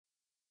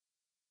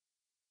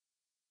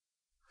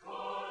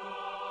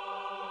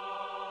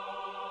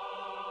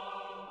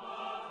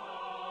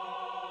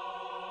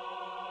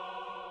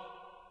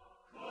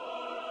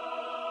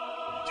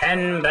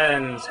Ken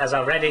Burns has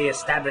already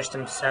established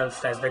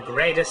himself as the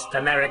greatest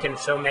American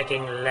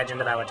filmmaking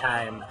legend of our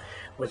time,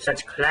 with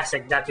such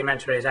classic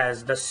documentaries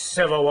as The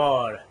Civil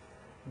War,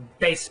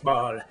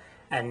 Baseball,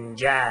 and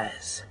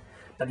Jazz.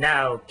 But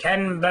now,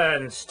 Ken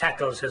Burns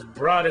tackles his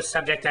broadest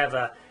subject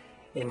ever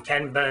in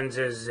Ken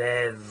Burns'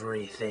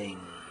 Everything.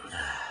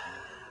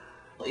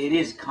 It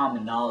is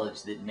common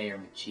knowledge that Mayor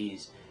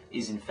McCheese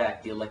is in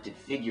fact the elected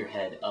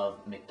figurehead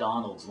of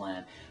McDonald's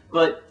Land,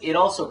 but it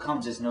also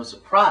comes as no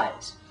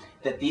surprise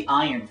that the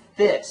Iron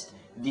Fist,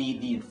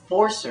 the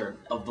enforcer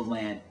of the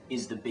land,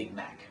 is the Big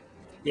Mac.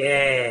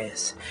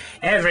 Yes,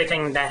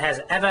 everything that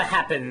has ever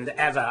happened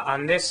ever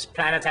on this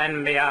planet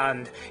and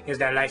beyond. Is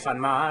there life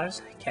on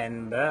Mars?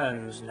 Ken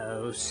Burns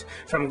knows.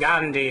 From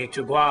Gandhi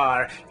to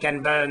Gwar,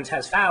 Ken Burns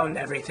has found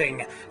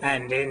everything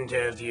and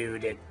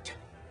interviewed it.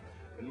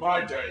 In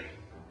my day,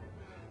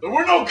 there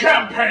were no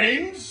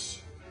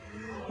campaigns.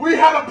 We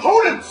had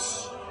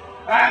opponents,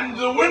 and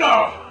the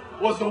winner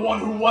was the one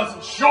who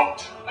wasn't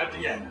shot at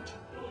the end.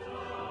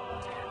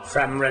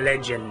 From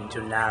religion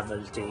to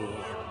novelty.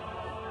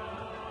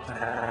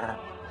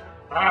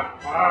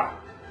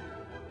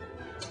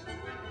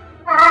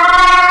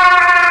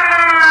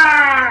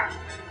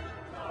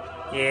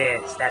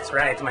 Yes, that's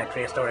right, my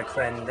prehistoric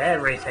friend.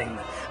 Everything.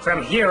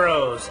 From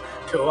heroes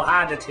to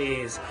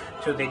oddities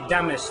to the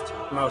dumbest,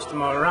 most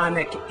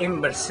moronic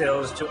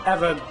imbeciles to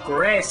ever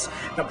grace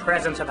the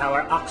presence of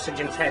our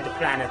oxygen-fed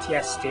planet.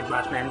 Yes, Steve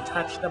Martman,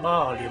 touch the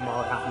ball, you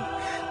moron.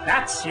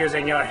 That's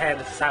using your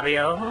head,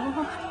 Fabio.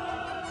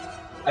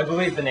 I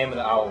believe the name of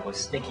the owl was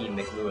Stinky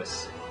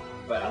McLewis,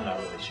 but I'm not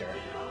really sure.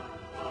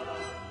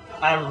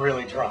 I'm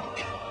really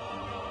drunk.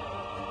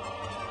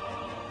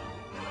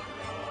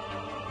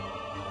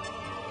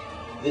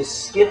 The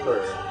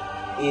skipper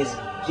is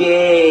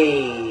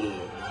gay.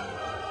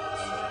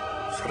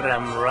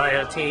 From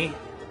royalty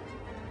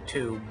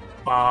to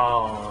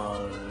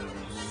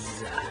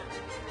balls.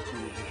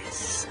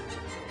 Yes.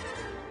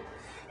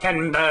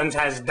 Ken Burns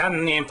has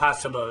done the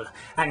impossible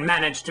and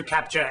managed to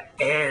capture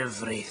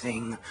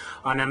everything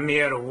on a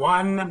mere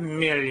 1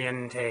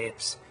 million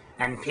tapes.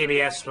 And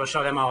PBS will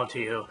show them all to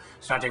you,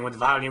 starting with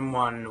Volume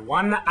 1,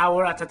 1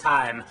 hour at a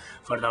time,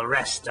 for the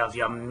rest of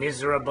your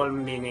miserable,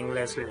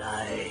 meaningless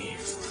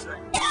life.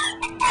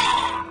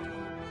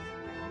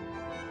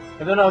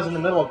 And then I was in the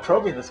middle of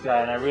probing this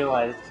guy and I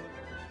realized,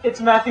 it's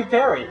Matthew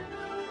Perry.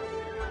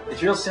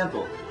 It's real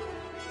simple.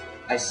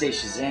 I say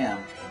Shazam,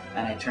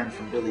 and I turn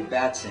from Billy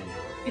Batson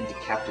into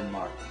Captain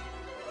Marvel.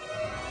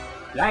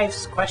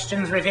 Life's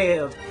questions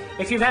revealed.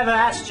 If you've ever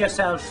asked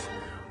yourself,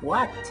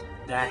 what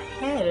the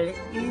hell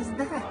is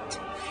that?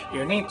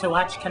 You need to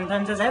watch Ken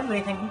Burns'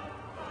 Everything.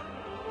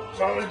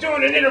 So I was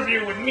doing an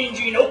interview with Mean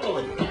Gene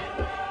Okerlund,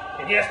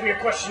 and he asked me a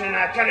question and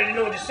I kind of didn't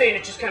know what to say, and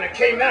it just kind of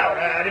came out.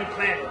 I didn't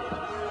plan it.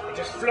 It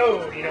just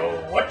flowed, you know,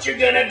 what you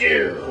gonna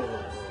do?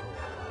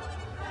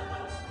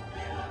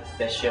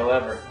 Best show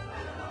ever.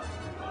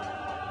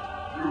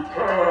 You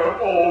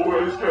can't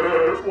always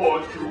get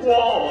what you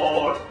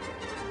want.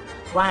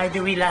 Why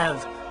do we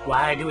love?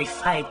 Why do we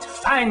fight?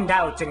 Find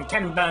out in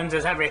Ken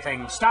Burns'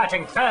 Everything,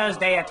 starting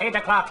Thursday at 8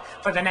 o'clock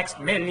for the next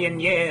 1,000,000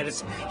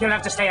 years. You'll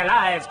have to stay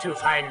alive to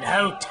find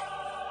out.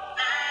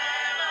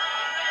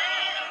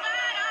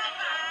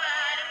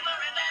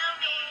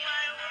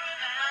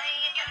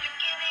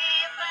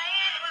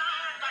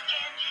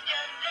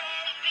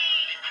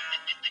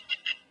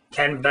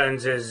 Ken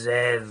Burns'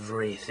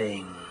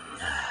 Everything.